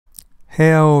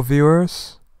Hello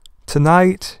viewers,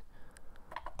 tonight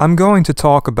I'm going to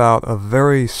talk about a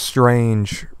very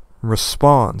strange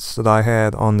response that I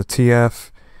had on the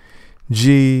TFG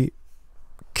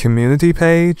community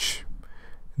page.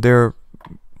 Their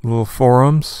little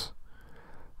forums.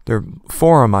 Their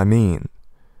forum, I mean.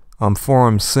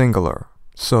 Forum singular,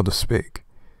 so to speak.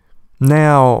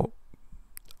 Now,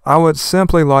 I would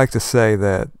simply like to say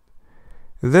that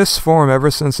this forum,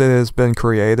 ever since it has been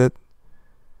created,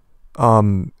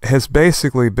 has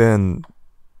basically been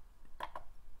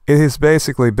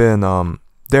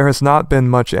there has not been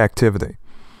much activity,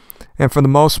 and for the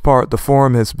most part the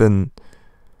forum has been,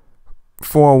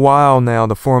 for a while now,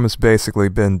 the forum has basically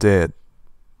been dead,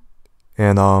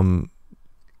 and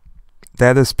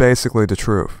that is basically the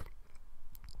truth.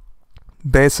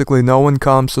 Basically no one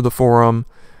comes to the forum.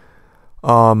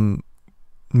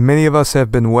 Many of us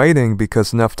have been waiting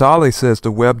because Nephtali says the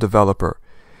web developer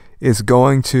is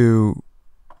going to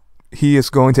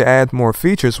add more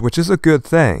features, which is a good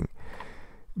thing,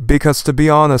 because to be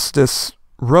honest, this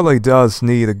really does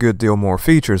need a good deal more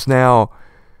features. Now,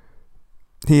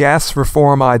 he asks for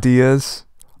forum ideas.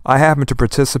 I happen to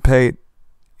participate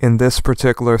in this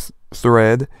particular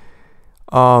thread,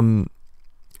 and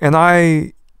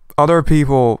other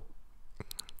people,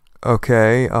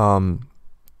 okay,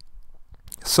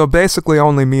 so basically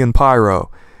only me and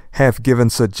Pyro have given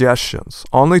suggestions.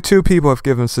 Only two people have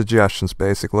given suggestions,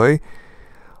 basically.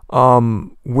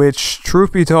 Which,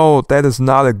 truth be told, that is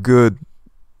not a good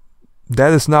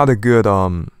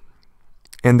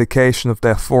indication of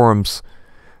the forum's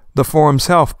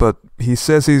health. But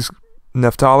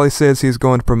Nephtali says he's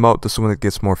going to promote this when it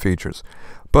gets more features.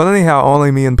 But anyhow,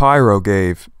 only me and Pyro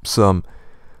gave some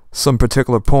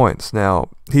particular points.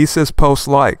 Now, he says post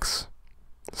likes.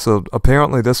 So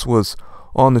apparently this was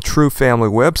on the True Family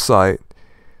website,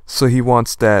 so he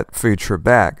wants that feature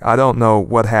back. I don't know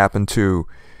what happened to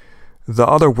the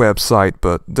other website,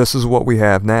 but this is what we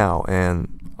have now,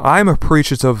 and I'm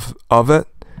appreciative of it.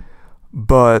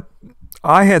 But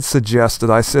I had suggested,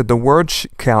 I said the word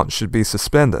count should be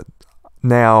suspended.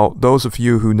 Now, those of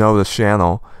you who know this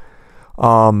channel,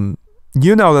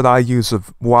 you know that I use a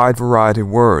wide variety of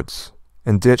words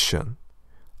and diction,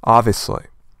 obviously.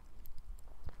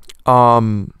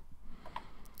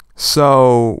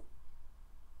 So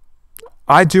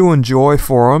I do enjoy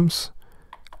forums.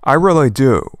 I really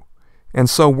do. And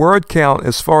so word count,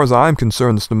 as far as I'm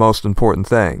concerned, is the most important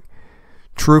thing.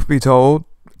 Truth be told,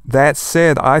 that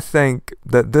said, I think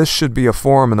that this should be a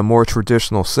forum in a more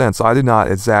traditional sense. I do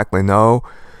not exactly know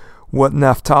what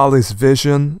Nephtali's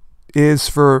vision is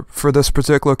for this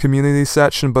particular community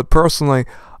section, but personally,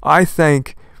 I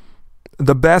think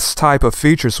the best type of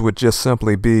features would just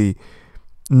simply be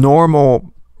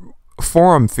normal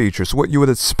forum features, what you would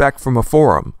expect from a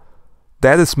forum.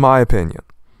 That is my opinion.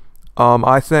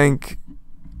 I think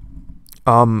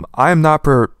I am not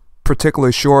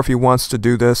particularly sure if he wants to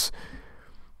do this,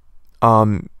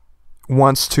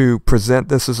 wants to present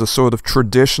this as a sort of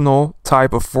traditional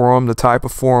type of forum, the type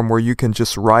of forum where you can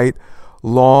just write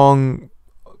long,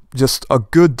 just a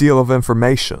good deal of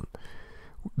information.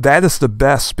 That is the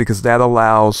best, because that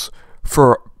allows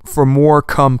for more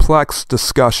complex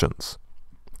discussions,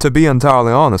 to be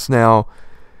entirely honest. Now,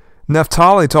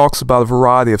 Nephtali talks about a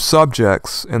variety of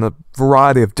subjects and a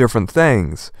variety of different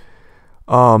things.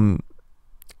 And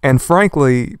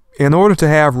frankly, in order to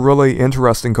have really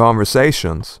interesting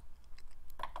conversations,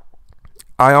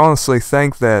 I honestly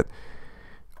think that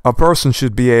a person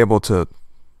should be able to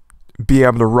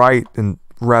write and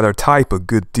rather type a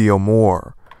good deal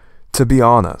more, to be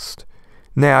honest.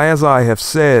 Now, as I have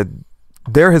said,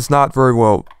 there has not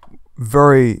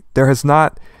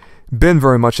been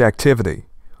very much activity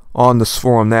on this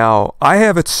forum. Now, I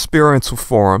have experience with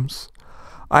forums.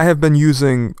 I have been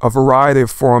using a variety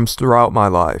of forums throughout my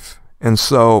life, and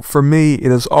so for me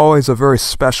it is always a very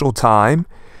special time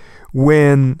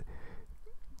when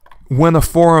a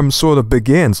forum sort of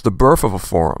begins, the birth of a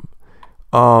forum,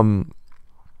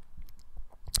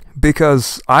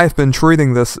 because I've been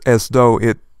treating this as though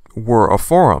it were a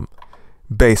forum,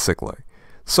 basically.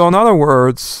 So in other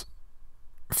words,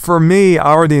 for me,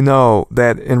 I already know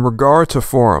that in regard to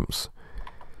forums,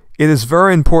 it is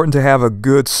very important to have a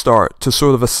good start to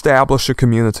sort of establish a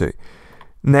community.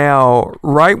 Now,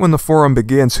 right when the forum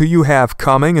begins, who you have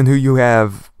coming and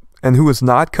who is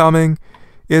not coming,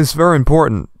 is very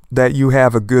important that you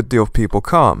have a good deal of people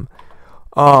come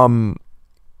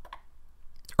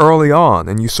early on,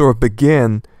 and you sort of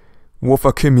begin with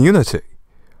a community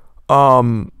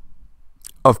of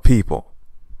people.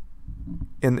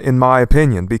 In my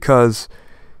opinion, because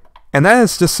And that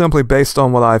is just simply based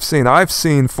on what I've seen. I've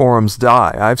seen forums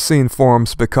die. I've seen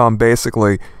forums become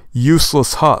basically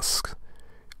useless husks.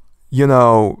 You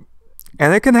know,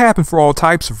 and it can happen for all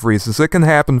types of reasons. It can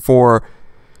happen for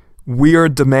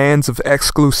weird demands of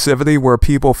exclusivity where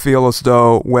people feel as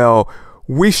though, well,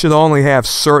 we should only have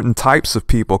certain types of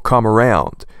people come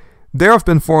around. There have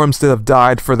been forums that have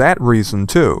died for that reason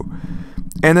too.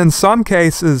 And in some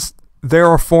cases, there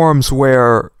are forums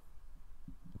where,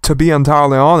 to be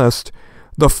entirely honest,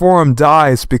 the forum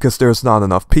dies because there's not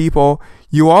enough people.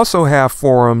 You also have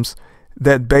forums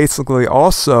that basically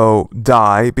also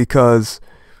die because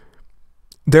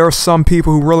there are some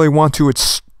people who really want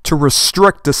to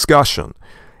restrict discussion,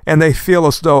 and they feel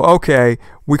as though, okay,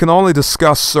 we can only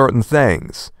discuss certain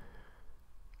things.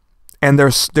 And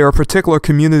there are particular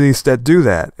communities that do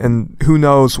that, and who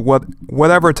knows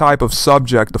whatever type of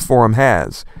subject the forum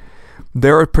has.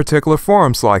 There are particular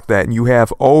forums like that, and you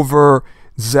have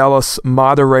overzealous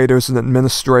moderators and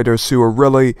administrators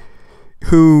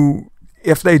who,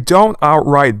 if they don't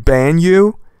outright ban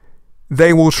you,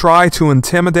 they will try to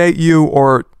intimidate you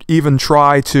or even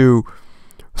try to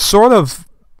sort of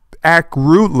act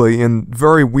rudely in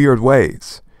very weird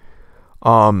ways.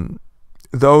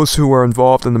 Those who are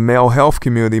involved in the male health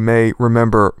community may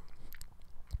remember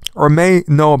or may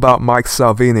know about Mike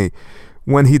Salvini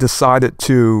when he decided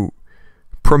to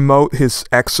promote his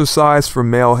exercise for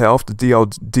male health, the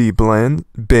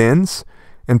DOD bins,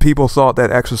 and people thought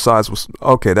that exercise was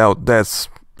okay. That's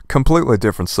completely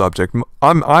different subject.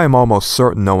 I am almost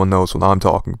certain no one knows what I'm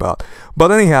talking about.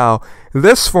 But anyhow,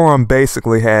 this forum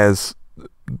basically has,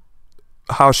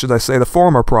 how should I say, the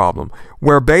former problem,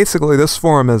 where basically this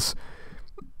forum is,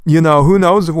 you know, who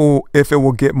knows if it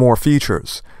will get more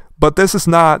features. But this is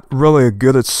not really a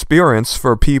good experience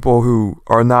for people who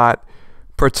are not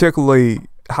particularly,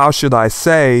 how should I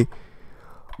say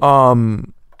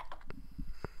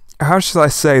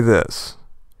this?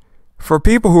 For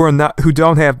people who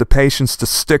don't have the patience to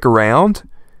stick around,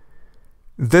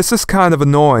 this is kind of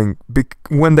annoying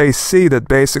when they see that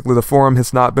basically the forum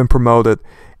has not been promoted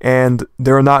and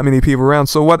there are not many people around.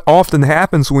 So what often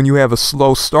happens when you have a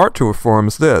slow start to a forum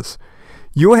is this.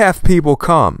 You'll have people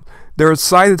come. They're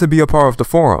excited to be a part of the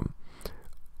forum,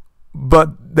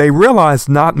 but they realize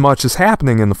not much is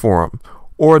happening in the forum,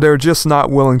 or they're just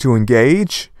not willing to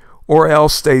engage, or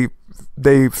else they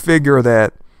figure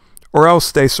that, or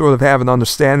else they sort of have an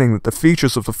understanding that the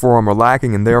features of the forum are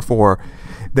lacking, and therefore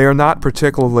they are not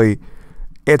particularly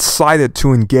excited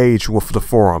to engage with the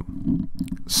forum.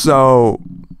 So,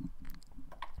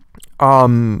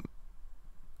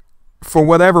 for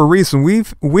whatever reason,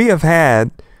 we have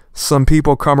had some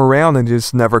people come around and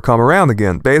just never come around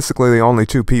again. Basically, the only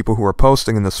two people who are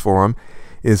posting in this forum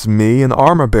is me and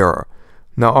Armor Bearer.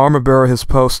 Now, Armor Bearer has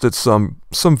posted some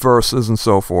verses and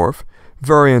so forth.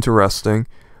 Very interesting.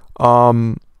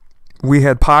 We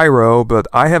had Pyro, but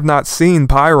I have not seen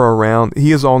Pyro around.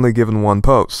 He has only given one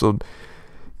post. So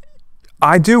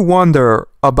I do wonder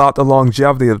about the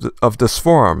longevity of this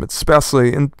forum,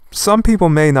 especially, and some people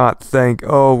may not think,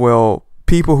 oh, well,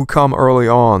 people who come early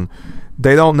on,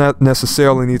 they don't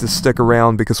necessarily need to stick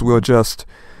around because we'll just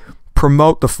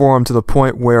promote the forum to the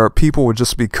point where people would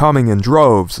just be coming in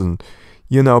droves. And,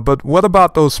 you know, but what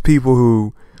about those people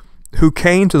who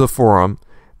came to the forum?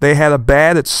 They had a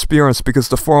bad experience because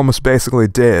the forum was basically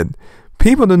dead.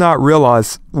 People do not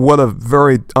realize what a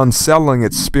very unsettling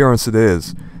experience it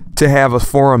is to have a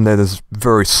forum that is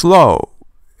very slow,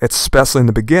 especially in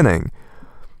the beginning.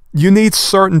 You need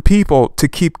certain people to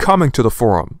keep coming to the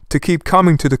forum, to keep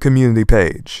coming to the community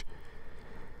page.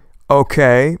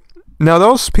 Okay, now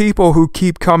those people who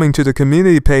keep coming to the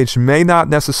community page may not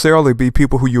necessarily be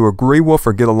people who you agree with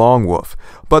or get along with,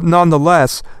 but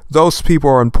nonetheless, those people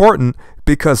are important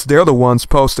because they're the ones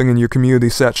posting in your community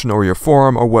section or your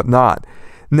forum or whatnot.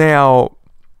 Now,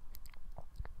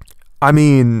 I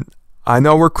mean, I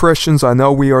know we're Christians, I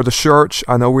know we are the church,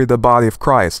 I know we're the body of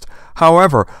Christ.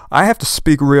 However, I have to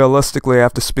speak realistically, I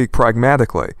have to speak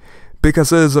pragmatically,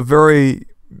 because it is very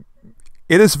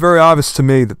obvious to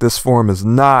me that this forum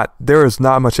there is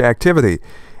not much activity.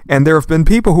 And there have been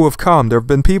people who have come, there have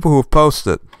been people who have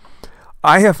posted.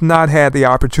 I have not had the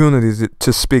opportunity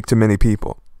to speak to many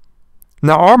people.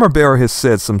 Now, Armor Bearer has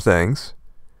said some things.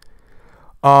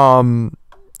 And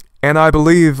I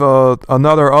believe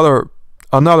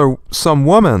some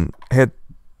woman had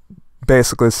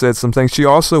basically said some things. She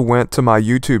also went to my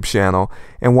YouTube channel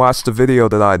and watched the video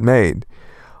that I'd made.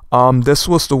 This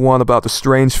was the one about the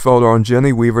strange photo on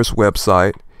Jenny Weaver's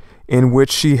website, in which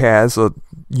she has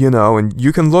and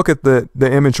you can look at the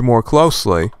image more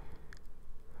closely,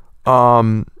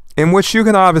 in which you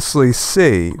can obviously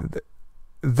see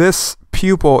this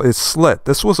pupil is slit.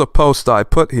 This was a post I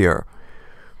put here.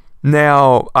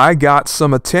 Now, I got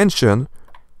some attention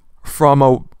from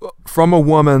a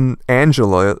woman,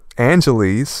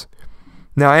 Angelise.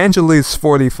 Now, Angelise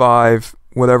 45,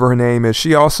 whatever her name is,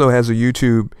 she also has a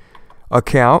YouTube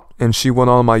account, and she went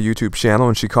on my YouTube channel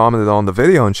and she commented on the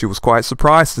video, and she was quite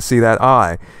surprised to see that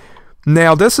eye.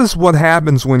 Now, this is what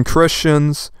happens when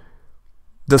Christians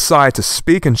decide to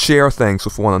speak and share things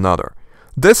with one another.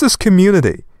 This is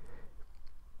community.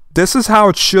 This is how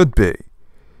it should be.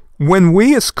 When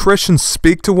we as Christians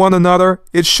speak to one another,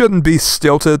 it shouldn't be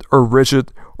stilted or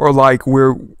rigid, or like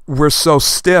we're so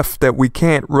stiff that we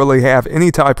can't really have any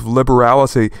type of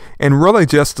liberality and really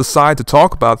just decide to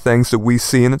talk about things that we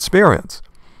see and experience.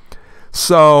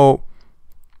 So,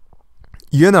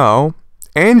 you know,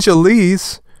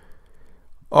 Angelise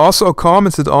also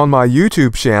commented on my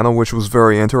YouTube channel, which was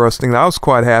very interesting. I was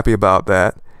quite happy about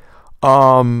that.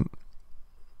 And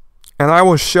I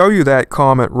will show you that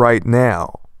comment right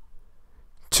now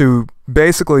to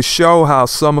basically show how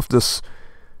some of the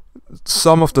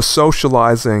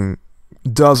socializing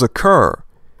does occur,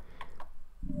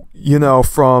 you know,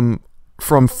 from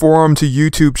forum to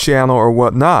YouTube channel or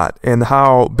whatnot, and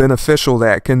how beneficial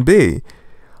that can be.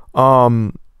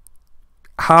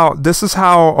 This is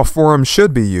how a forum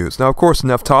should be used. Now, of course,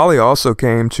 Nephtali also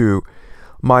came to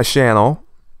my channel,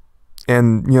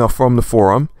 and you know, from the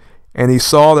forum, and he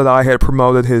saw that I had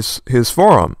promoted his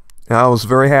forum, and I was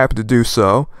very happy to do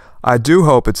so. I do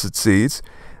hope it succeeds.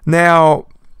 Now,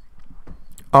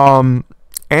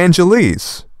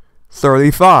 Angelise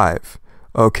 35,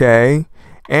 okay,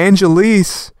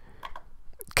 Angelise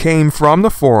came from the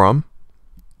forum,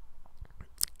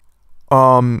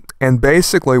 and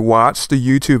basically watched the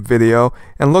YouTube video,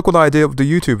 and look what I did with the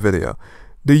YouTube video.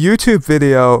 The YouTube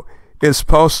video is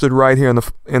posted right here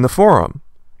in the forum,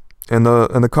 in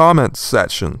the comments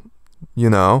section. You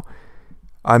know,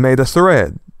 I made a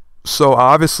thread. So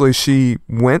obviously she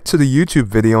went to the YouTube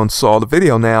video and saw the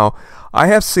video. Now, I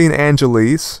have seen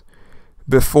Angelise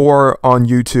before on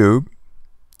YouTube.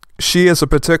 She is a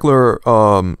particular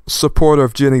supporter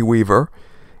of Jenny Weaver,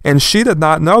 and she did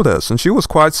not know this, and she was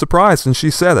quite surprised, and she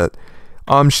said it.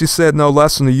 She said no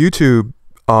less in the YouTube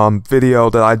video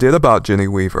that I did about Jenny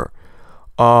Weaver.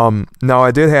 Now, I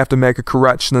did have to make a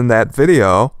correction in that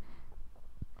video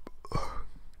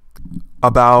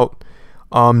about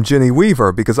Jenny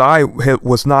Weaver, because I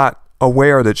was not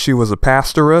aware that she was a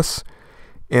pastoress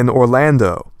in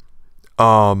Orlando.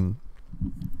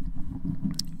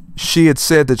 She had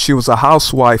said that she was a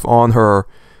housewife I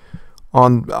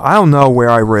don't know where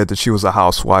I read that she was a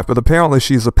housewife, but apparently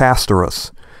she's a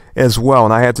pastoress as well,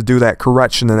 and I had to do that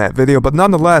correction in that video. But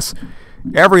nonetheless,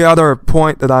 every other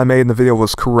point that I made in the video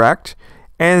was correct,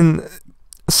 and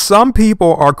some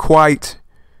people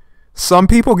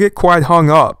get quite hung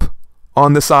up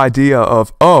on this idea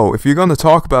of, oh, if you're going to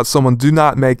talk about someone, do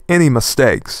not make any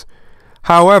mistakes.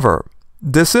 However,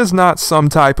 this is not some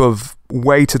type of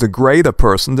way to degrade a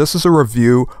person. This is a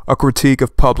review, a critique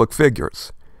of public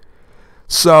figures.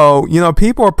 So, you know,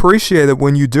 people appreciate it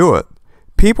when you do it.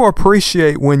 People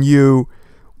appreciate when you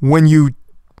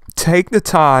take the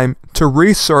time to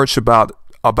research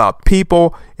about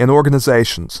people and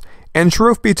organizations. And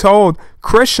truth be told,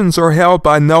 Christians are held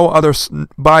by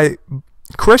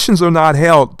Christians are not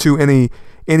held to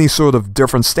any sort of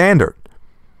different standard.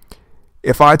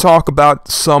 If I talk about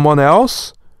someone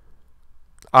else,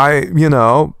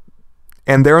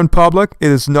 and they're in public, it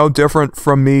is no different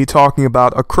from me talking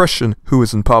about a Christian who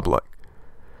is in public.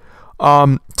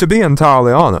 To be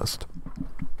entirely honest.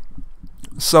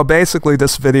 So basically,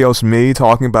 this video is me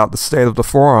talking about the state of the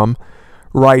forum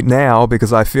right now,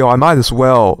 because I feel I might as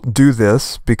well do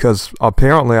this, because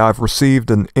apparently I've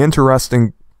received an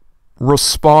interesting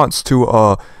response to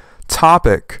a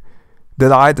topic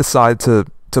that I decided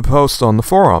to post on the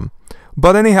forum.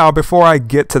 But anyhow, before I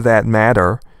get to that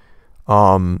matter,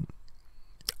 I'm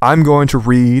going to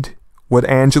read what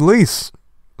Angelise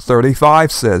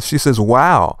 35 says. She says,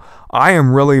 "Wow, I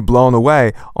am really blown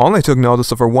away. Only took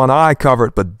notice of her one eye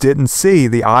covered, but didn't see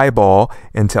the eyeball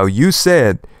until you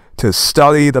said to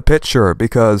study the picture,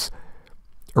 because,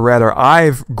 or rather,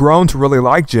 I've grown to really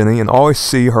like Jenny and always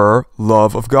see her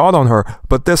love of God on her,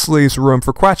 but this leaves room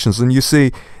for questions." And you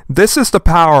see, this is the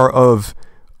power of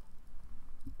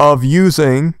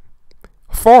using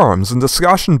forums and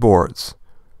discussion boards.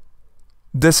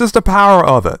 This is the power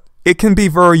of it. It can be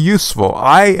very useful.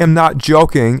 I am not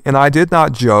joking, and I did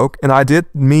not joke, and I did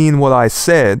mean what I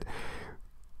said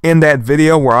in that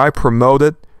video where I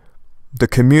promoted the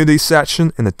community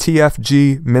section in the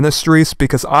TFG ministries,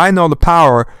 because I know the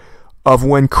power of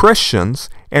when Christians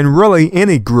and really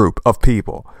any group of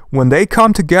people. When they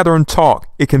come together and talk,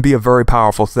 it can be a very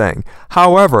powerful thing.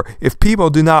 However, if people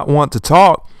do not want to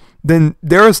talk, then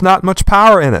there is not much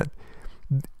power in it.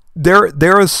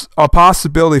 There is a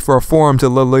possibility for a forum to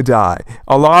literally die.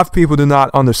 A lot of people do not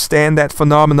understand that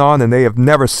phenomenon, and they have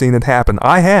never seen it happen.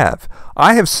 I have.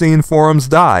 I have seen forums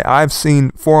die. I've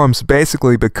seen forums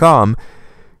basically become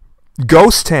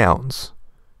ghost towns.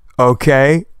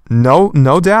 Okay? No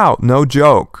doubt, no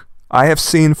joke. I have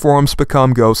seen forums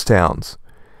become ghost towns.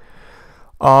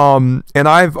 And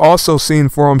I've also seen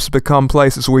forums become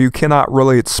places where you cannot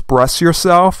really express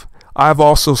yourself. I've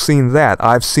also seen that.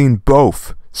 I've seen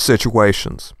both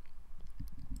situations.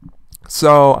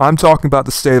 So I'm talking about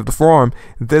the state of the forum.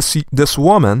 This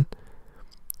woman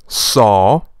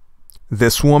saw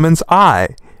this woman's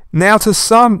eye. Now to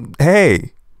some,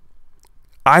 hey,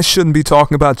 I shouldn't be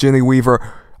talking about Jenny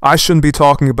Weaver. I shouldn't be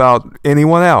talking about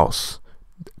anyone else.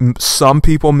 Some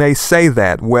people may say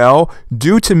that. Well,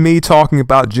 due to me talking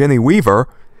about Jenny Weaver,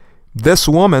 this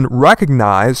woman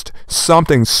recognized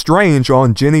something strange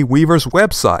on Jenny Weaver's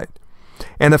website.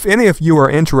 And if any of you are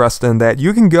interested in that,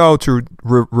 you can go to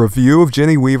review of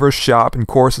Jenny Weaver's shop and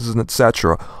courses and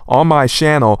etc. on my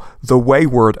channel, The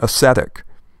Wayward Ascetic.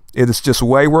 It is just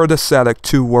Wayward Ascetic,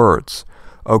 2 words.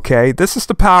 Okay, this is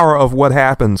the power of what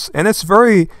happens, and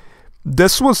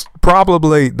this was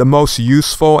probably the most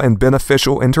useful and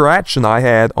beneficial interaction I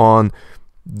had on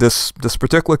this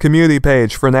particular community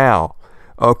page for now.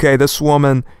 Okay, this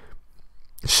woman,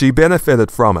 she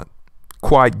benefited from it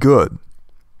quite good.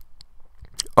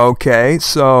 Okay,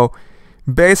 so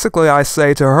basically I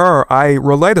say to her, I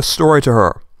relate a story to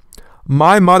her.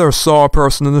 My mother saw a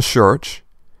person in the church,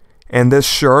 and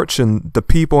this church and the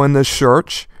people in this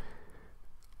church,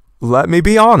 let me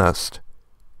be honest,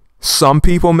 some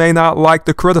people may not like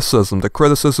the criticism. The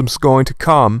criticism's going to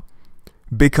come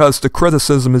because the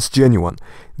criticism is genuine.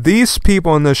 These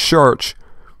people in this church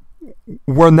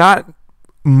were not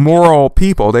moral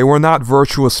people. They were not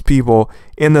virtuous people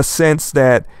in the sense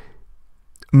that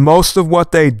most of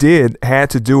what they did had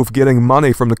to do with getting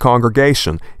money from the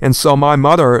congregation. And so my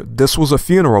mother, this was a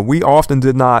funeral. We often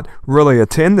did not really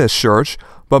attend this church,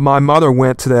 but my mother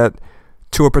went to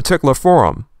a particular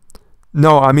forum.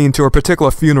 No, I mean to a particular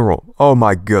funeral. Oh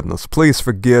my goodness. Please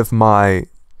forgive my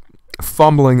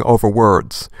fumbling over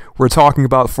words. We're talking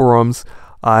about forums.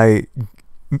 I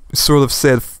sort of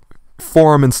said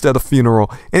forum instead of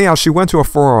funeral. Anyhow, she went to a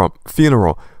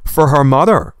funeral for her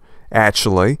mother,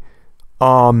 actually.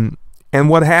 And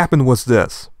what happened was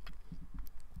this.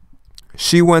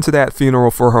 She went to that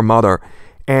funeral for her mother,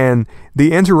 and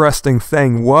the interesting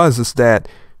thing is that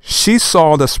she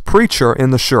saw this preacher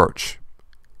in the church.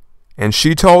 And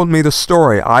she told me the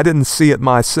story. I didn't see it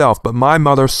myself, but my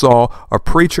mother saw a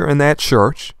preacher in that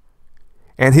church,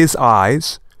 and his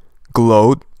eyes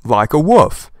glowed like a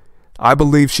wolf. I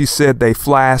believe she said they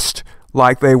flashed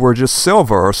like they were just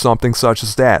silver or something such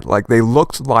as that. Like they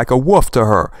looked like a wolf to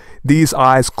her. These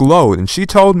eyes glowed, and she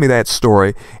told me that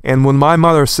story. And when my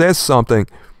mother says something,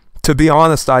 to be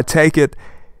honest, I take it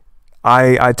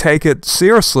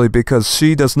seriously because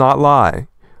she does not lie.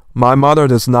 My mother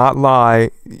does not lie,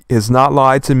 is not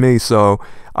lied to me, so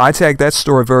I take that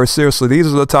story very seriously. These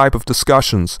are the type of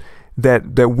discussions that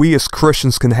we as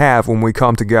Christians can have when we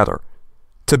come together.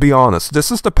 To be honest,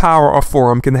 this is the power a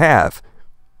forum can have.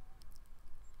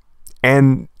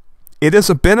 And it is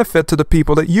a benefit to the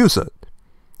people that use it.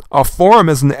 A forum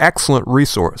is an excellent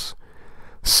resource.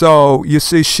 So, you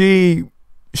see,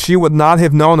 she would not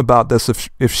have known about this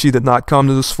if she did not come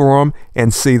to this forum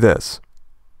and see this.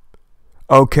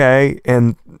 Okay,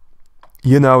 and,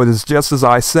 you know, it is just as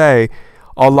I say,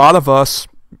 a lot of us,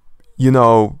 you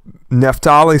know,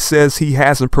 Nephtali says he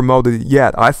hasn't promoted it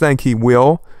yet. I think he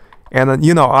will, and,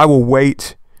 you know, I will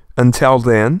wait until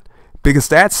then, because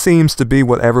that seems to be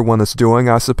what everyone is doing,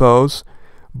 I suppose.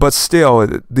 But still,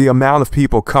 the amount of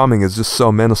people coming is just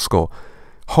so minuscule.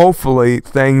 Hopefully,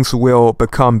 things will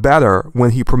become better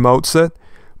when he promotes it.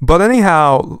 But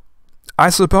anyhow, I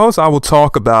suppose I will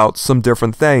talk about some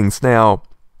different things. Now,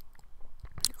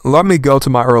 let me go to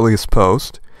my earliest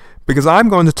post, because I'm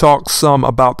going to talk some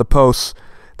about the posts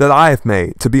that I have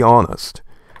made, to be honest.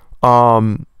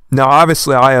 Now,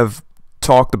 obviously, I have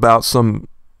talked about some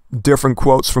different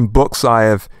quotes from books. I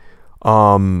have,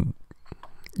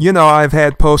 you know, I've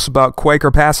had posts about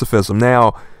Quaker pacifism.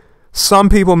 Now, some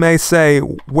people may say,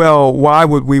 well, why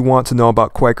would we want to know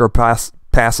about Quaker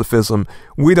pacifism?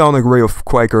 We don't agree with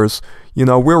Quakers. You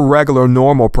know, we're regular,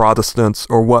 normal Protestants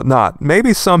or whatnot.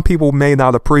 Maybe some people may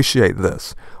not appreciate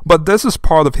this, but this is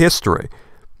part of history.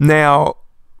 Now,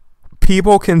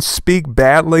 people can speak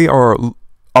badly or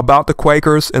about the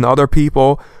Quakers and other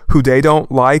people who they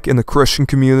don't like in the Christian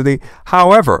community.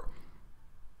 However,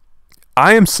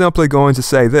 I am simply going to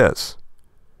say this.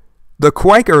 The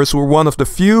Quakers were one of the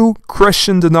few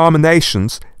Christian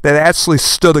denominations that actually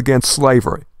stood against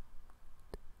slavery.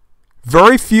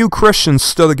 Very few Christians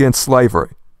stood against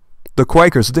slavery. The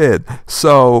Quakers did.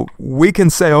 So we can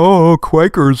say, oh,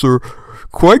 Quakers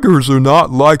are not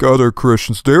like other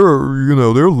Christians. They're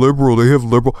liberal. They have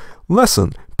liberal.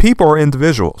 Listen, people are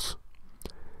individuals.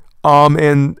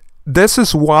 And this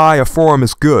is why a forum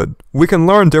is good. We can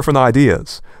learn different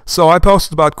ideas. So I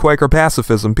posted about Quaker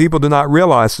pacifism. People do not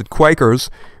realize that Quakers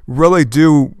really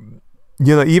do,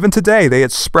 even today, they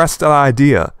express that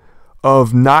idea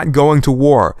of not going to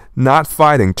war, not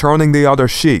fighting, turning the other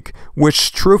cheek,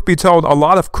 which, truth be told, a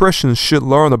lot of Christians should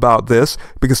learn about this,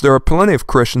 because there are plenty of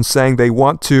Christians saying they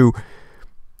want to,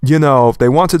 they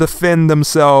want to defend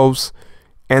themselves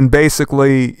and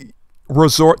basically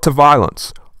resort to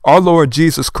violence. Our Lord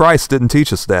Jesus Christ didn't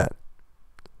teach us that.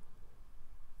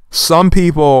 Some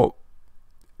people,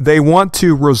 they want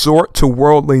to resort to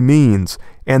worldly means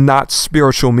and not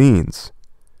spiritual means.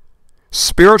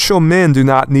 Spiritual men do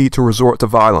not need to resort to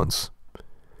violence.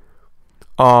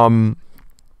 They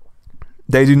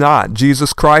do not.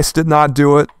 Jesus Christ did not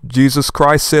do it. Jesus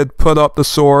Christ said, put up the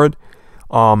sword.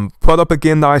 Put up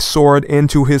again thy sword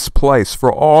into his place.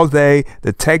 For all they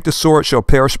that take the sword shall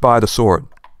perish by the sword.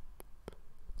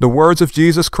 The words of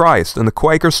Jesus Christ. And the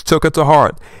Quakers took it to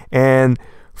heart. And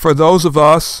for those of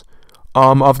us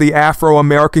of the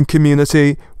Afro-American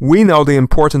community, we know the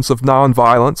importance of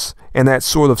nonviolence and that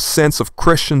sort of sense of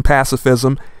Christian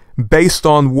pacifism based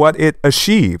on what it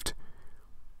achieved.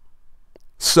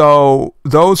 So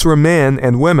those were men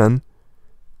and women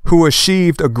who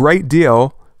achieved a great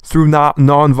deal through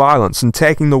nonviolence and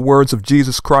taking the words of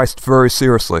Jesus Christ very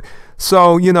seriously.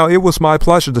 So, it was my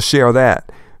pleasure to share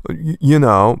that.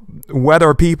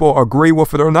 Whether people agree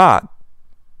with it or not.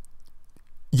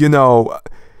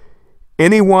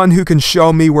 Anyone who can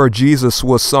show me where Jesus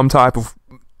was some type of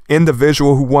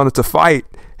individual who wanted to fight,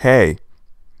 hey,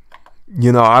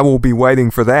 I will be waiting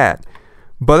for that.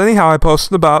 But anyhow, I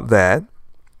posted about that.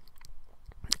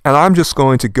 And I'm just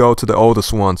going to go to the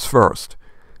oldest ones first,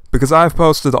 because I've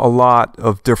posted a lot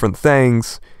of different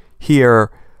things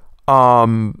here.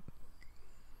 I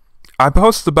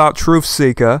posted about Truth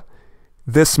Seeker.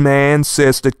 This man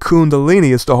says that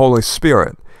Kundalini is the Holy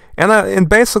Spirit. And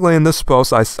basically in this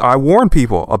post, I warn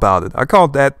people about it. I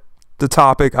called that the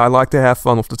topic. I like to have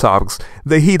fun with the topics.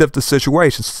 The heat of the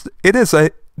situations. It is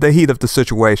the heat of the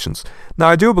situations. Now,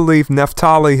 I do believe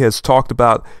Nephtali has talked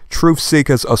about Truth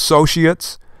Seeker's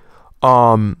associates.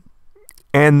 And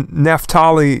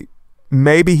Nephtali,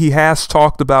 maybe he has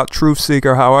talked about Truth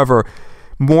Seeker. However,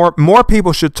 more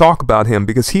people should talk about him,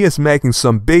 because he is making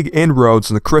some big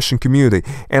inroads in the Christian community.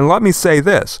 And let me say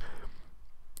this.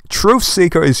 Truth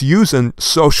Seeker is using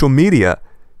social media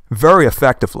very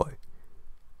effectively.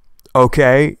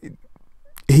 Okay?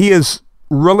 He is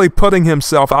really putting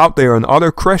himself out there, and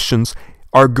other Christians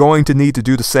are going to need to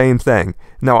do the same thing.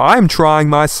 Now, I'm trying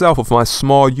myself with my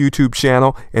small YouTube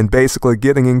channel and basically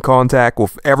getting in contact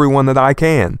with everyone that I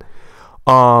can.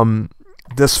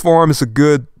 This forum is a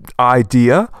good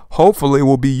idea. Hopefully it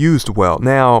will be used well.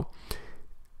 Now,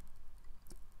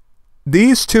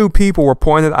 these two people were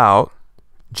pointed out,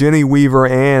 Jenny Weaver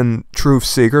and Truth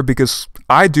Seeker, because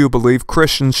I do believe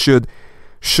Christians should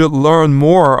learn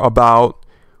more about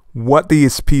what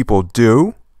these people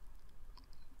do,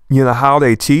 how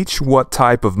they teach, what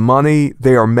type of money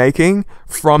they are making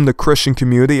from the Christian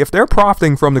community. If they're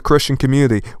profiting from the Christian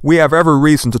community, we have every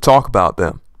reason to talk about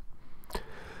them.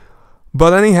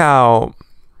 But anyhow,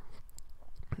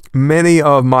 many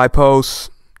of my posts,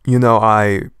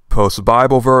 I post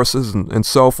Bible verses and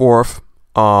so forth,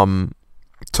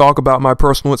 talk about my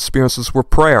personal experiences with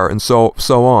prayer and so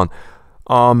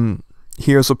on.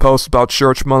 Here's a post about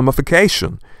church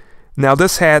mummification. Now,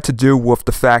 this had to do with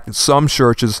the fact that some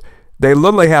churches, they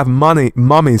literally have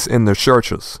mummies in their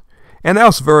churches. And that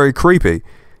was very creepy.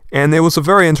 And it was a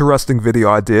very interesting video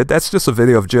I did. That's just a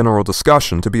video of general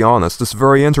discussion, to be honest. It's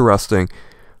very interesting,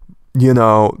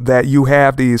 that you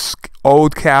have these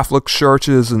old Catholic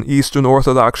churches and Eastern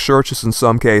Orthodox churches in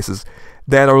some cases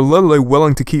that are literally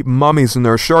willing to keep mummies in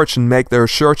their church and make their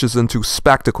churches into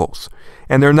spectacles.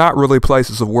 And they're not really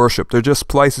places of worship. They're just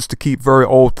places to keep very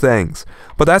old things.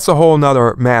 But that's a whole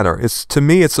nother matter. To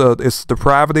me, it's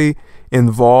depravity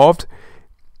involved.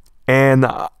 And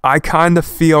I kind of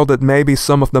feel that maybe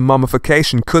some of the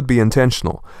mummification could be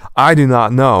intentional. I do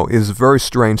not know. It is very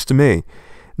strange to me.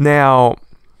 Now,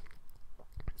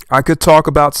 I could talk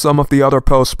about some of the other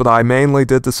posts, but I mainly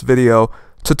did this video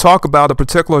to talk about a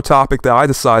particular topic that I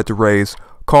decided to raise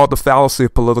called the fallacy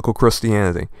of political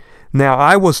Christianity. Now,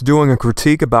 I was doing a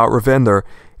critique about Ravinder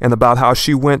and about how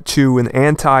she went to an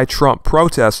anti-Trump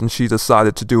protest and she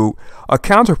decided to do a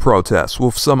counter-protest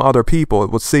with some other people,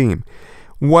 it would seem.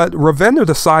 What Ravinder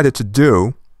decided to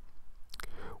do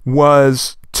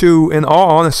was to, in all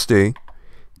honesty,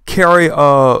 carry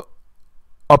a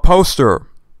poster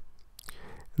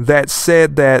that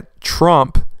said that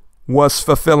Trump was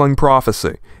fulfilling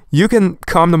prophecy. You can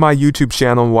come to my YouTube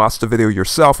channel and watch the video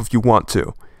yourself if you want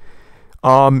to.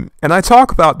 And I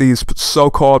talk about these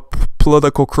so-called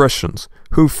political Christians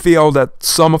who feel that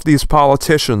some of these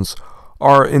politicians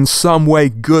are in some way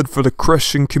good for the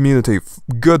Christian community,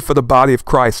 good for the body of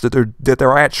Christ, that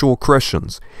they're actual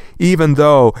Christians, even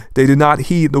though they do not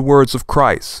heed the words of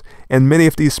Christ. And many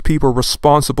of these people are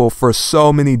responsible for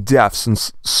so many deaths and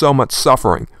so much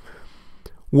suffering.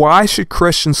 Why should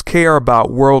Christians care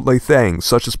about worldly things,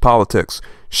 such as politics?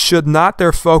 Should not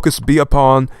their focus be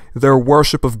upon their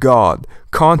worship of God,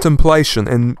 contemplation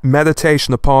and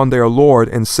meditation upon their Lord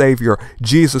and Savior,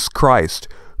 Jesus Christ,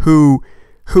 who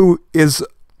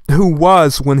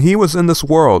was, when he was in this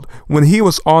world, when he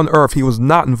was on earth, he was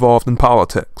not involved in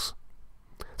politics.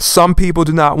 Some people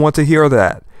do not want to hear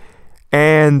that.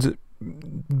 And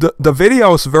the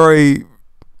video is very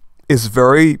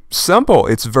simple.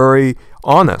 It's very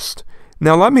honest.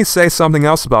 Now let me say something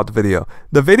else about the video.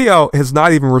 The video has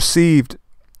not even received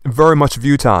very much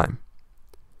view time.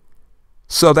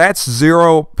 So that's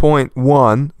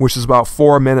 0.1, which is about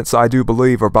 4 minutes, I do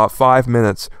believe, or about 5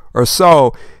 minutes or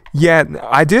so. Yet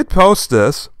I did post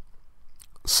this.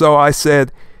 So I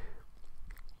said,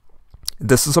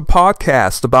 this is a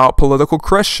podcast about political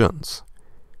Christians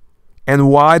and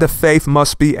why the faith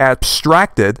must be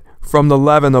abstracted from the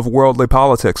leaven of worldly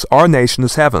politics. Our nation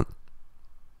is heaven.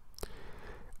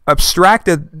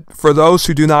 Abstracted, for those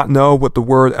who do not know what the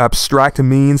word abstract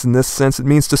means in this sense, it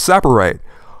means to separate.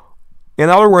 In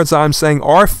other words, I'm saying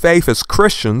our faith as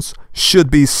Christians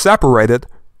should be separated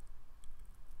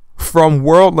from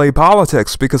worldly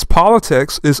politics, because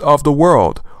politics is of the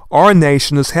world. Our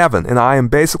nation is heaven, and I am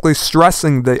basically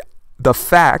stressing the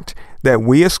fact that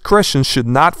we as Christians should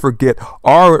not forget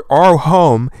our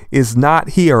home is not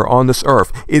here on this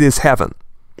earth. It is heaven.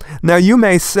 Now you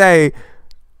may say,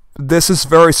 this is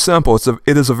very simple.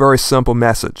 It is a very simple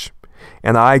message.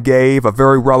 And I gave a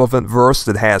very relevant verse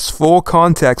that has full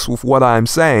context with what I'm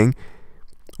saying,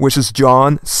 which is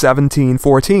John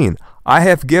 17:14. I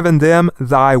have given them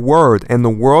thy word, and the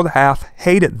world hath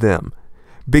hated them,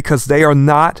 because they are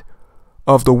not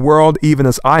of the world, even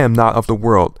as I am not of the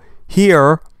world.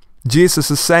 Here,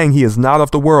 Jesus is saying he is not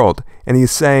of the world, and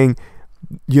he's saying,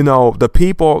 you know, the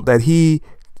people that he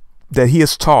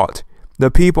has taught,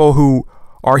 the people who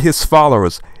are his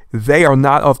followers, they are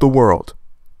not of the world.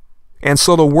 And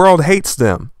so the world hates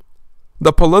them.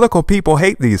 The political people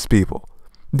hate these people.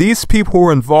 These people who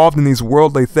are involved in these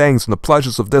worldly things and the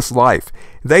pleasures of this life,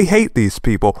 they hate these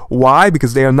people. Why?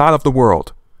 Because they are not of the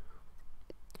world.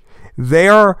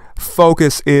 Their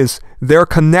focus is their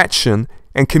connection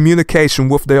and communication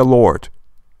with their Lord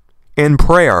in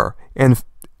prayer, and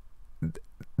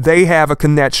they have a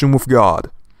connection with God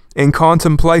in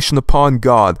contemplation upon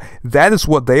God. That is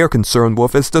what they are concerned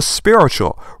with, is the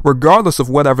spiritual. Regardless of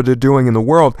whatever they're doing in the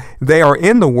world, they are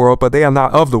in the world, but they are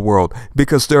not of the world,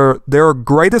 because their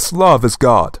greatest love is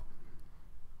God.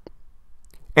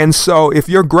 And so if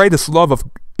your greatest love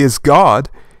is God,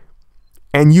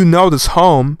 and you know this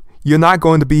home, you're not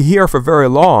going to be here for very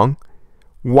long,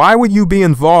 why would you be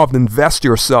involved and invest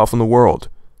yourself in the world?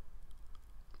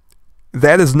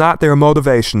 That is not their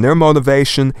motivation. Their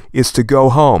motivation is to go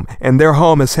home, and their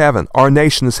home is heaven. Our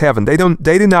nation is heaven. They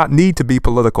do not need to be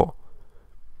political.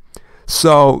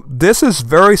 So this is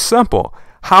very simple.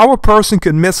 How a person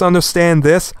could misunderstand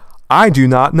this, I do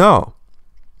not know.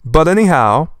 But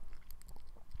anyhow,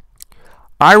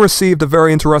 I received a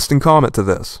very interesting comment to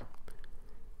this.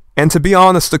 And to be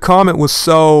honest, the comment was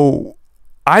so,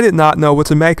 I did not know what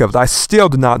to make of it. I still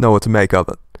do not know what to make of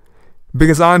it.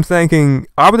 Because I'm thinking,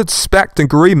 I would expect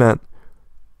agreement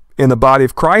in the body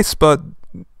of Christ, but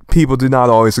people do not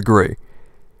always agree.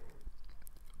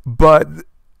 But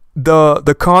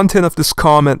the content of this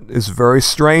comment is very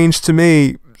strange to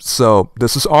me. So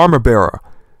this is Armor Bearer.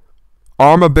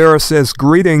 Armor Bearer says,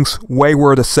 greetings,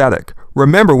 wayward ascetic.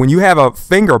 Remember, when you have a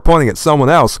finger pointing at someone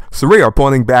else, 3 are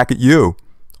pointing back at you.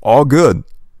 All good.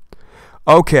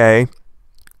 Okay.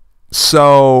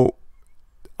 So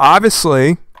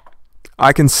obviously,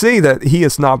 I can see that he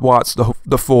has not watched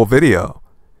the full video.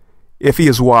 If he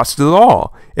has watched it at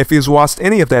all. If he has watched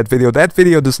any of that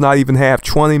video does not even have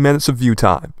 20 minutes of view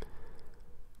time.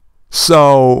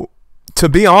 So, to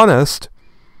be honest,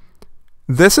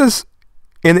 this is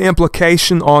an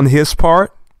implication on his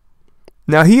part.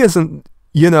 Now, he isn't,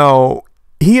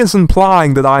 he is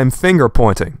implying that I'm finger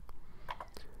pointing.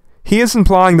 He is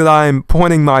implying that I'm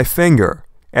pointing my finger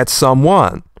at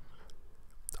someone.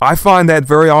 I find that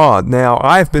very odd. Now,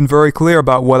 I've been very clear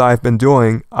about what I've been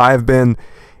doing. I've been,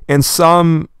 in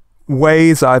some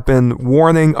ways, I've been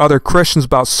warning other Christians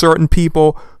about certain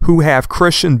people who have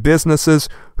Christian businesses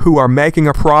who are making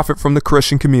a profit from the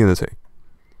Christian community.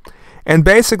 And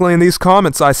basically in these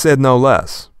comments I said no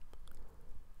less.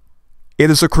 It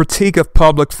is a critique of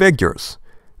public figures.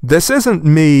 This isn't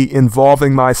me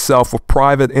involving myself with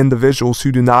private individuals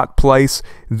who do not place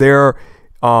their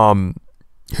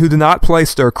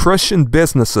Christian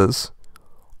businesses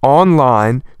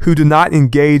online, who do not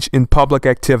engage in public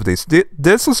activities.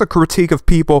 This is a critique of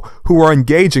people who are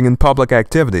engaging in public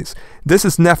activities. This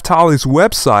is Nephtali's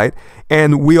website,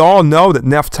 and we all know that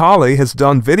Nephtali has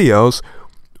done videos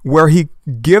where he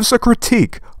gives a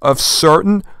critique of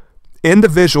certain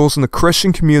individuals in the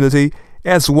Christian community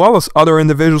as well as other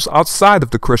individuals outside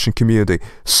of the Christian community.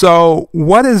 So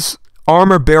what is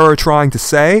Armor Bearer trying to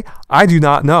say? I do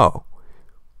not know.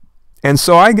 And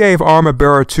so I gave Armor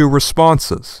Bearer 2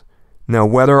 responses. Now,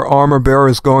 whether Armor Bearer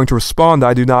is going to respond,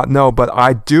 I do not know, but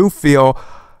I do feel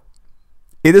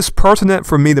it is pertinent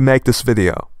for me to make this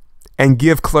video and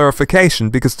give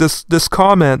clarification, because this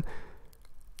comment,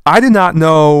 I do not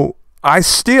know, I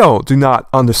still do not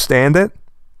understand it.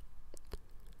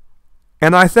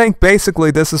 And I think basically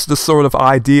this is the sort of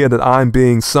idea that I'm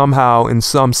being somehow, in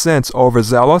some sense,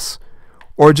 overzealous,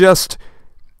 or just,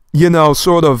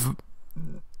 sort of,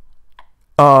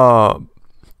 how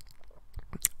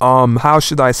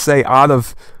should I say, out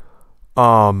of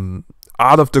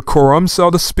decorum,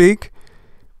 so to speak.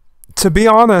 To be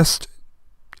honest,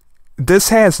 this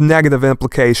has negative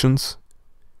implications.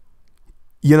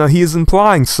 He is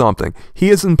implying something.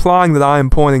 He is implying that I am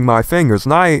pointing my fingers.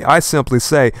 And I simply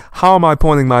say, how am I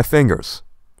pointing my fingers?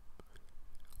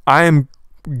 I am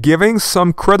giving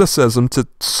some criticism to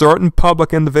certain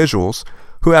public individuals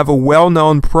who have a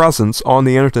well-known presence on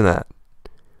the internet.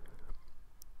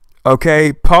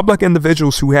 Okay, public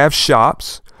individuals who have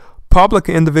shops, public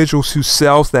individuals who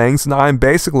sell things, and I'm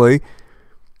basically,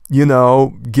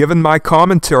 giving my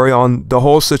commentary on the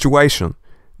whole situation.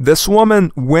 This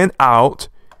woman went out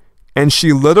and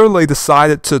she literally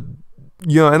decided to,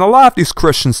 and a lot of these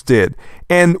Christians did.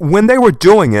 And when they were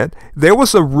doing it, let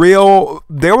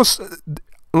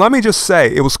me just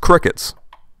say, it was crickets.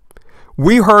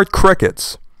 We heard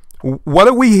crickets. What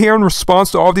did we hear in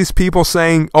response to all these people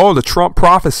saying, oh, the Trump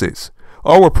prophecies?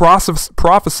 Oh, we're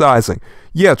prophesizing.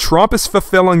 Yeah, Trump is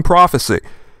fulfilling prophecy.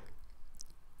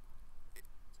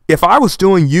 If I was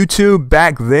doing YouTube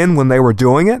back then when they were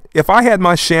doing it, if I had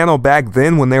my channel back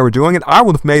then when they were doing it, I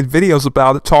would have made videos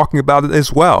about it, talking about it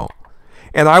as well.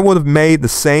 And I would have made the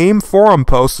same forum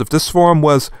posts. If this forum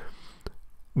was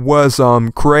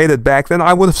created back then,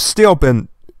 I would have still been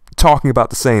talking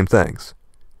about the same things.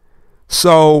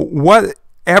 So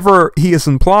whatever he is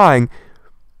implying,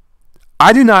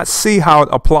 I do not see how it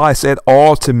applies at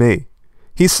all to me.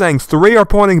 He's saying 3 are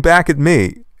pointing back at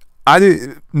me.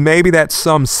 Maybe that's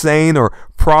some saying or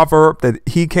proverb that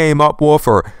he came up with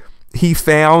or he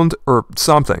found or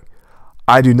something.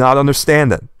 I do not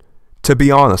understand it, to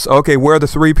be honest. Okay, where are the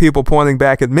 3 people pointing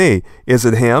back at me? Is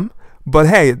it him? But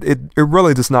hey, it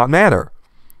really does not matter.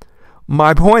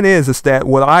 My point is that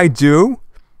what I do,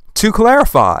 to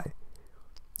clarify,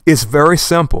 is very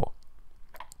simple.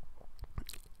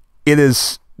 It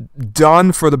is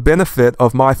done for the benefit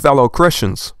of my fellow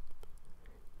Christians.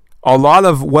 A lot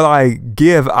of what I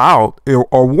give out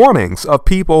are warnings of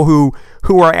people who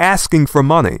are asking for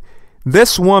money.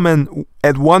 This woman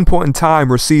at one point in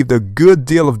time received a good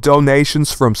deal of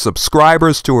donations from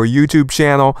subscribers to her YouTube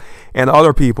channel and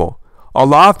other people. A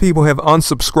lot of people have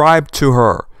unsubscribed to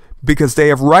her because they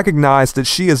have recognized that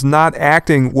she is not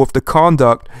acting with the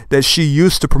conduct that she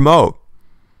used to promote.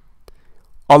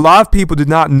 A lot of people did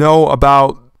not know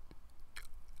about,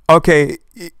 okay,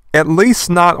 at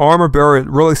least not Armor Bearer. It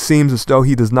really seems as though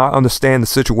he does not understand the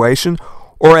situation,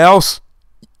 or else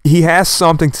he has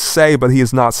something to say, but he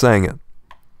is not saying it.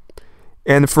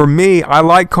 And for me, I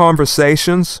like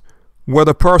conversations where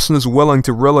the person is willing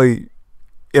to really,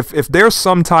 if there's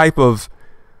some type of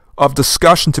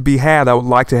discussion to be had, I would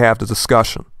like to have the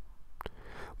discussion.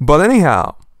 But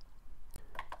anyhow,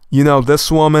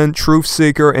 this woman, Truth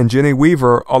Seeker, and Jenny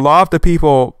Weaver, all of the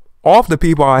people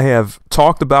I have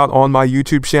talked about on my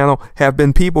YouTube channel have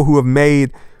been people who have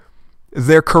made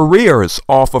their careers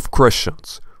off of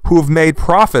Christians, who have made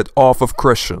profit off of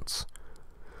Christians,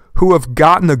 who have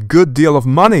gotten a good deal of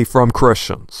money from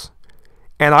Christians.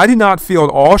 And I do not feel at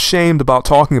all shamed about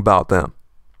talking about them.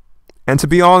 And to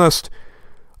be honest,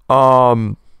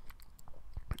 I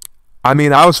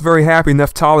was very happy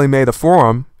Nephtali made a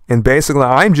forum, and basically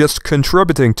I'm just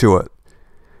contributing to it.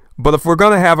 But if we're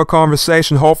going to have a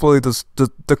conversation, hopefully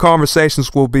the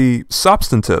conversations will be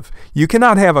substantive. You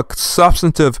cannot have a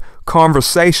substantive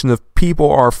conversation if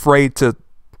people are afraid to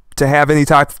have any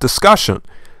type of discussion.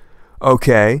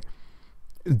 Okay?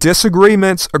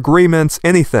 Disagreements, agreements,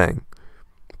 anything.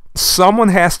 Someone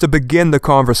has to begin the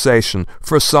conversation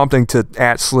for something to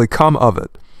actually come of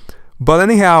it. But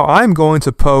anyhow, I'm basically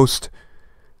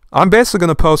going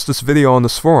to post this video on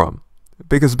this forum,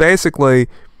 because basically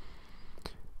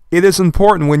it is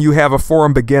important when you have a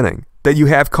forum beginning that you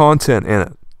have content in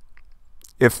it.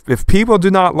 If people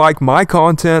do not like my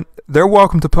content, they're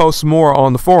welcome to post more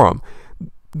on the forum.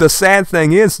 The sad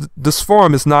thing is, this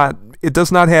forum does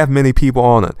not have many people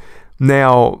on it.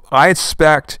 Now, I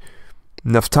expect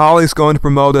Nephtali is going to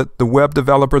promote it. The web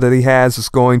developer that he has is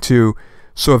going to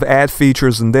sort of add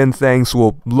features, and then things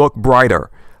will look brighter.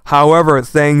 However,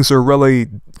 things are really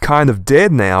kind of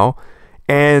dead now,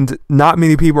 and not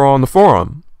many people are on the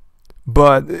forum.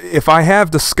 But if I have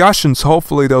discussions,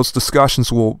 hopefully those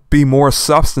discussions will be more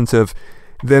substantive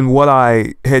than what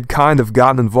I had kind of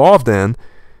gotten involved in,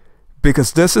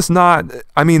 because this is not,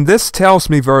 this tells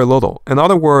me very little. In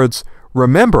other words,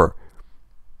 remember,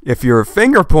 if you're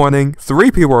finger pointing, 3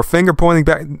 people are finger pointing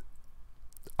back,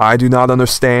 I do not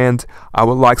understand. I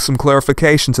would like some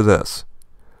clarification to this.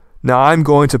 Now I'm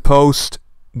going to post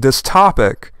this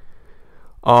topic.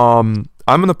 I'm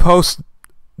going to post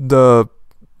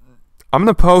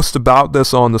about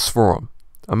this on this forum.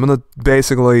 I'm going to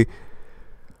basically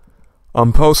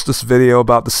post this video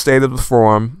about the state of the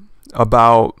forum,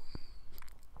 about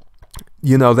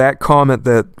that comment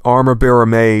that Armor Bearer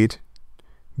made,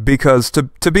 because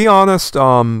to be honest,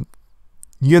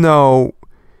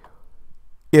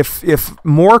 if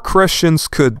more Christians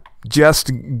could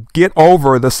just get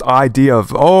over this idea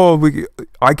of,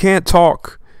 I can't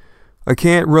talk, I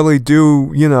can't really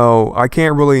I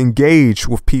can't really engage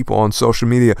with people on social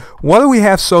media. What do we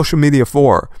have social media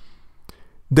for?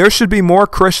 There should be more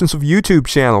Christians with YouTube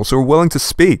channels who are willing to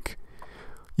speak.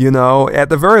 At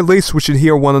the very least, we should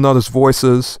hear one another's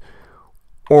voices.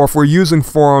 Or if we're using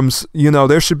forums,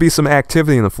 there should be some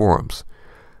activity in the forums.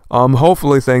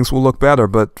 Hopefully things will look better.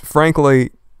 But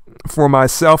frankly, for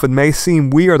myself, it may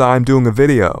seem weird I'm doing a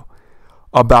video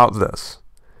about this.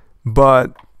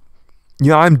 But,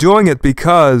 I'm doing it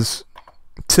because,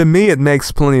 to me, it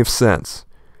makes plenty of sense.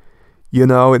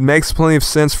 It makes plenty of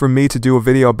sense for me to do a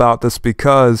video about this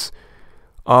because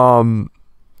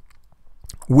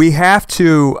we have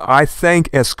to, I think,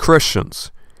 as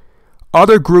Christians,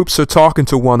 other groups are talking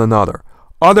to one another.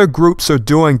 Other groups are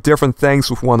doing different things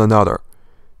with one another.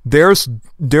 There's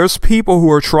people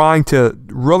who are trying to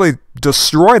really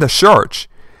destroy the church.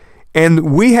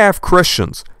 And we have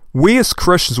Christians. We as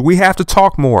Christians, we have to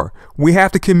talk more. We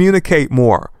have to communicate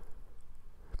more.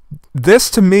 This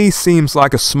to me seems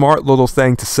like a smart little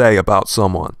thing to say about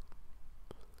someone.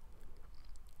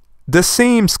 This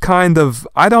seems kind of,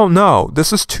 I don't know,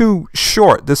 this is too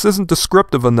short. This isn't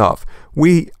descriptive enough.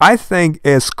 I think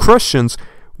as Christians,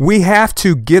 we have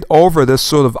to get over this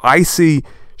sort of icy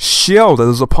shield that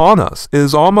is upon us. It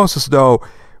is almost as though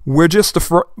we're just,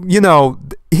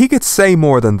 he could say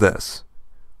more than this.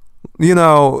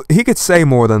 He could say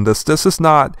more than this. This is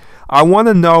not, I want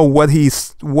to know what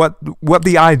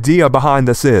the idea behind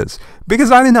this is, because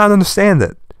I did not understand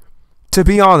it. To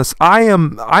be honest, I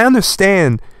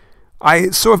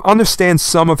sort of understand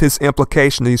some of his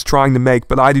implication that he's trying to make,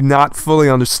 but I do not fully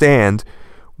understand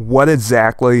what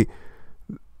exactly,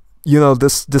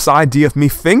 this idea of me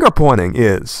finger pointing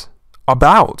is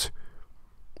about.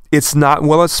 It's not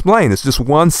well explained. It's just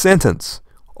one sentence.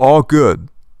 All good.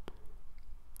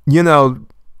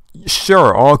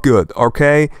 Sure, all good,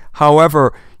 okay?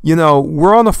 However,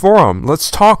 we're on the forum. Let's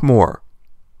talk more.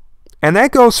 And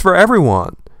that goes for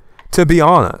everyone, to be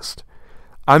honest.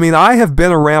 I have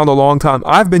been around a long time.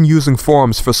 I've been using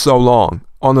forums for so long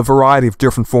on a variety of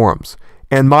different forums.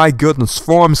 And my goodness,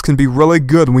 forums can be really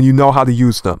good when you know how to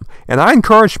use them. And I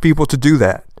encourage people to do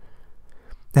that.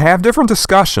 To have different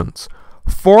discussions.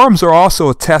 Forums are also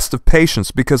a test of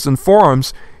patience, because in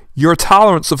forums, your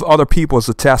tolerance of other people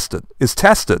is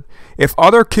tested. If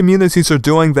other communities are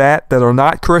doing that are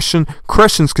not Christian,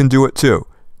 Christians can do it too.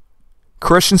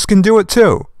 Christians can do it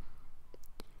too.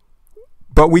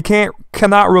 But we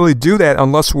cannot really do that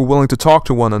unless we're willing to talk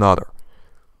to one another.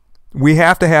 We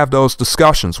have to have those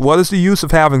discussions. What is the use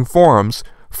of having forums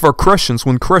for Christians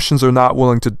when Christians are not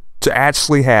willing to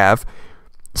actually have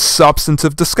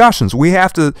substantive discussions. We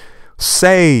have to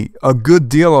say a good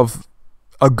deal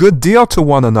to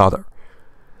one another.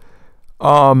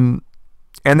 And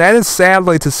that is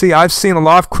sadly to see. I've seen a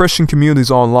lot of Christian communities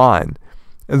online.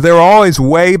 They're always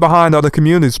way behind other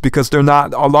communities because a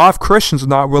lot of Christians are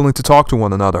not willing to talk to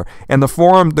one another. And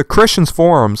the Christians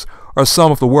forums are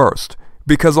some of the worst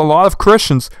because a lot of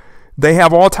Christians, they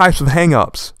have all types of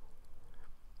hang-ups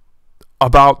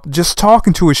about just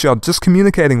talking to each other, just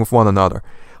communicating with one another.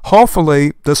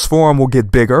 Hopefully, this forum will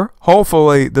get bigger.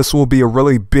 Hopefully, this will be a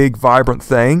really big, vibrant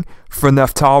thing for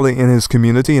Nephtali in his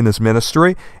community, in his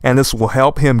ministry, and this will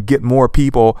help him get more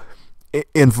people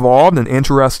involved and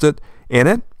interested in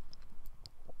it.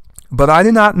 But I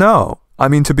do not know. I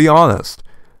mean, to be honest,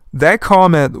 that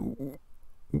comment,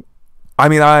 I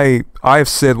mean, I have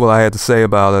said what I had to say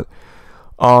about it,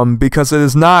 because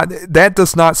that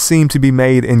does not seem to be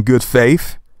made in good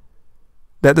faith.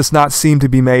 That does not seem to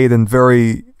be made in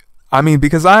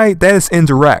because that is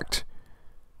indirect.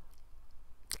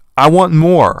 I want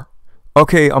more.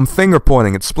 Okay, I'm finger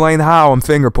pointing. Explain how I'm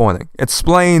finger pointing.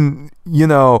 Explain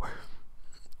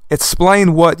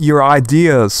what your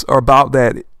ideas are about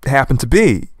that happen to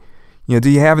be. Do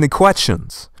you have any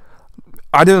questions?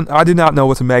 I do not know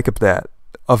what to make of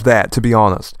that, to be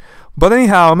honest. But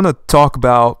anyhow, I'm going to talk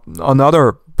about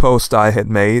another post I had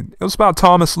made. It was about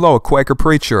Thomas Lowe, a Quaker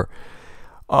preacher.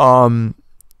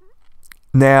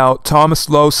 Now, Thomas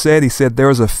Lowe said, there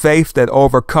is a faith that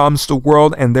overcomes the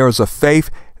world, and there is a faith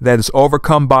that is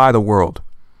overcome by the world.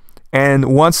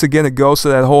 And once again, it goes to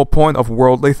that whole point of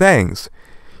worldly things.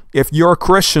 If you're a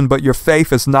Christian, but your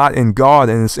faith is not in God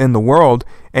and it's in the world,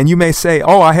 and you may say,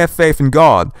 oh, I have faith in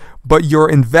God, but you're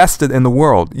invested in the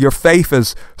world. Your faith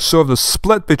is sort of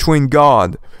split between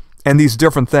God and these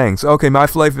different things. Okay, my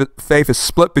faith is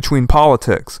split between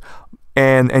politics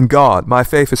and God. My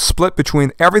faith is split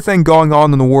between everything going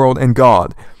on in the world and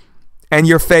God. And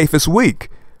your faith is weak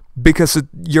because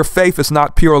your faith is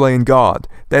not purely in God.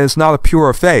 That is not a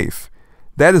pure faith.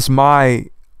 That was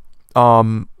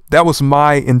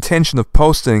my intention of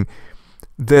posting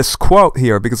this quote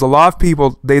here, because a lot of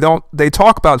people, they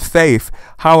talk about faith.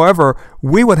 However,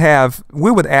 we would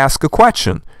ask a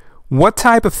question. What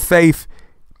type of faith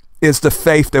is the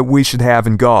faith that we should have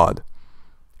in God?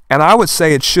 And I would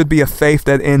say it should be a faith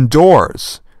that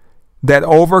endures, that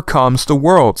overcomes the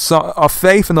world. So a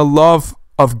faith in the love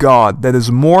of God that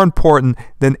is more important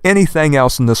than anything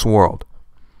else in this world.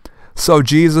 So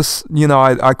Jesus,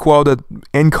 I quoted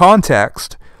in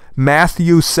context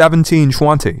Matthew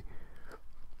 17:20.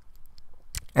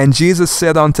 And Jesus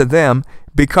said unto them,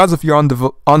 because of your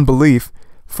unbelief,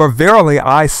 for verily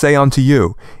I say unto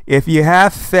you, if ye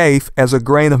have faith as a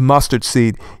grain of mustard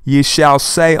seed, ye shall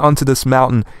say unto this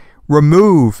mountain,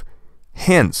 remove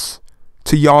hence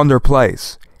to yonder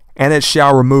place, and it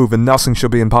shall remove, and nothing shall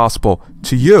be impossible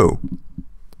to you.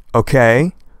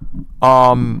 Okay?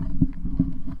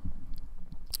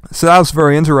 So that was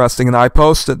very interesting, and I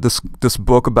posted this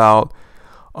book about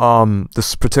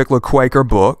this particular Quaker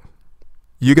book.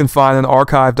 You can find it on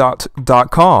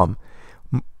archive.com.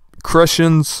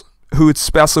 Christians who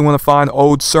especially want to find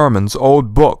old sermons,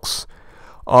 old books,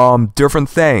 different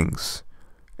things,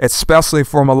 especially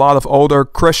from a lot of older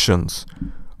Christians,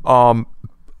 from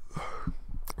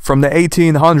the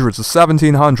 1800s, the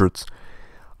 1700s.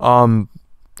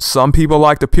 Some people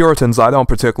like the Puritans. I don't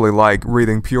particularly like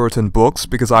reading Puritan books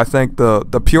because I think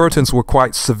the Puritans were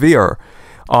quite severe.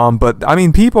 But I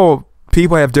mean, people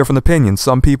have different opinions.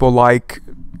 Some people like,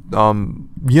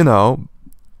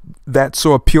 that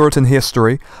sort of Puritan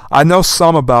history. I know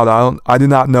some about it. I do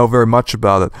not know very much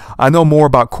about it. I know more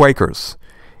about Quakers,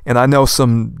 and I know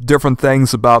some different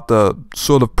things about the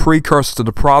sort of precursor to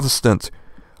the Protestant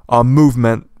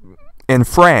movement in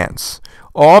France.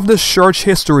 All of this church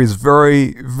history is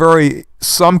very, very,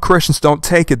 some Christians don't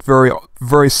take it very,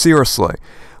 very seriously.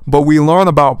 But we learn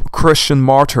about Christian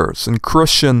martyrs and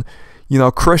Christians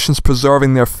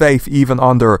preserving their faith even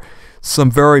under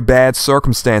some very bad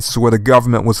circumstances where the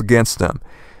government was against them.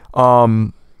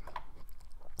 And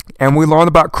we learn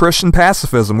about Christian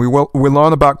pacifism. We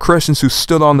learn about Christians who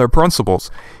stood on their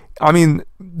principles. I mean,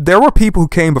 there were people who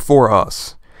came before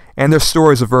us, and their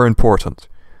stories are very important.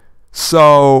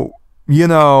 So,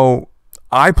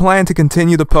 I plan to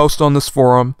continue to post on this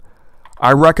forum.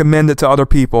 I recommend it to other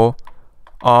people.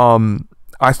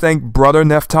 I think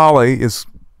BrotherNephtali is,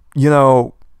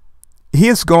 he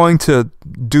is going to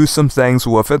do some things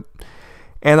with it,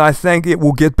 and I think it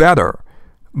will get better.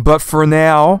 But for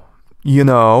now,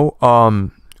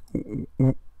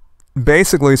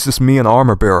 basically it's just me and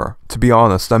Armor Bearer, to be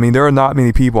honest. I mean, there are not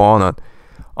many people on it.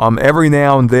 Every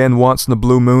now and then, once in a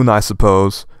blue moon, I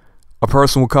suppose, a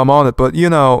person will come on it. But,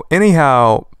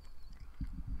 anyhow,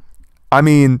 I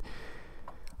mean,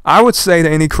 I would say to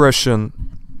any Christian,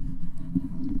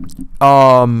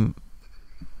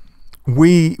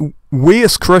 we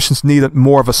as Christians need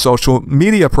more of a social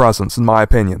media presence, in my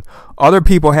opinion. Other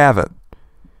people have it.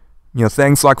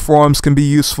 Things like forums can be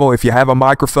useful. If you have a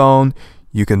microphone,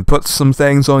 you can put some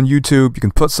things on YouTube. You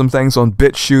can put some things on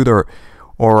BitChute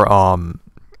or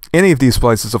any of these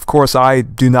places. Of course, I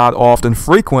do not often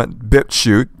frequent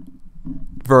BitChute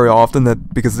very often,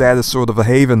 because that is sort of a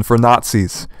haven for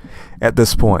Nazis at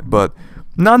this point. But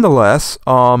nonetheless,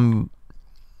 and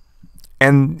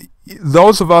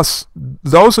those of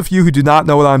you who do not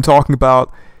know what I'm talking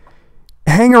about,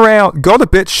 hang around, go to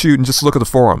BitChute and just look at the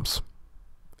forums.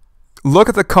 Look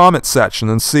at the comment section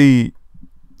and see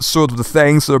sort of the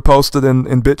things that are posted in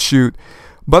BitChute.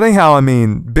 But anyhow, I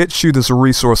mean, BitChute is a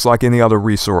resource like any other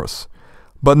resource.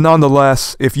 But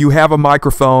nonetheless, if you have a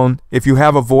microphone, if you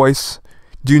have a voice,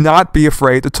 do not be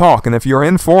afraid to talk. And if you're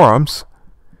in forums,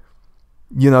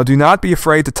 do not be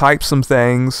afraid to type some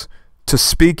things, to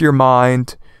speak your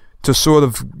mind, to sort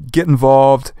of get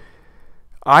involved.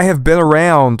 I have been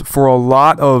around for a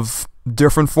lot of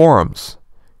different forums,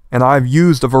 and I've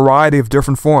used a variety of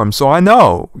different forums. So I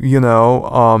know,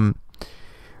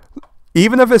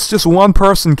 even if it's just one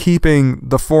person keeping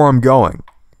the forum going,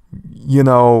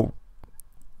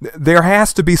 there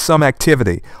has to be some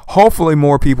activity. Hopefully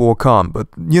more people will come. But,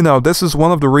 this is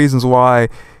one of the reasons why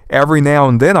every now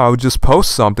and then I would just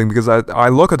post something, because I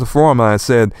look at the forum and I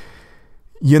said,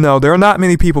 there are not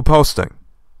many people posting.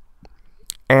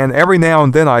 And every now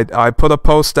and then I put a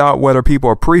post out, whether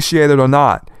people appreciate it or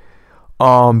not.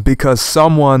 Because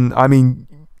one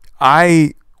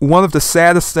of the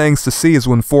saddest things to see is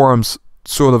when forums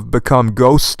sort of become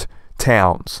ghost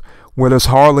towns where there's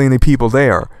hardly any people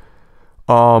there.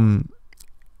 And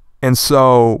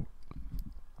so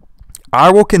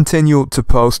I will continue to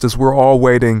post as we're all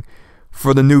waiting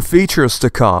for the new features to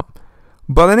come.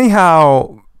 But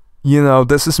anyhow,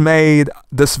 this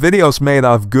video is made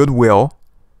out of goodwill.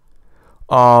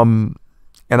 And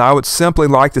I would simply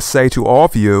like to say to all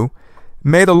of you,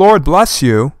 may the Lord bless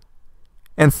you,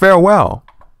 and farewell.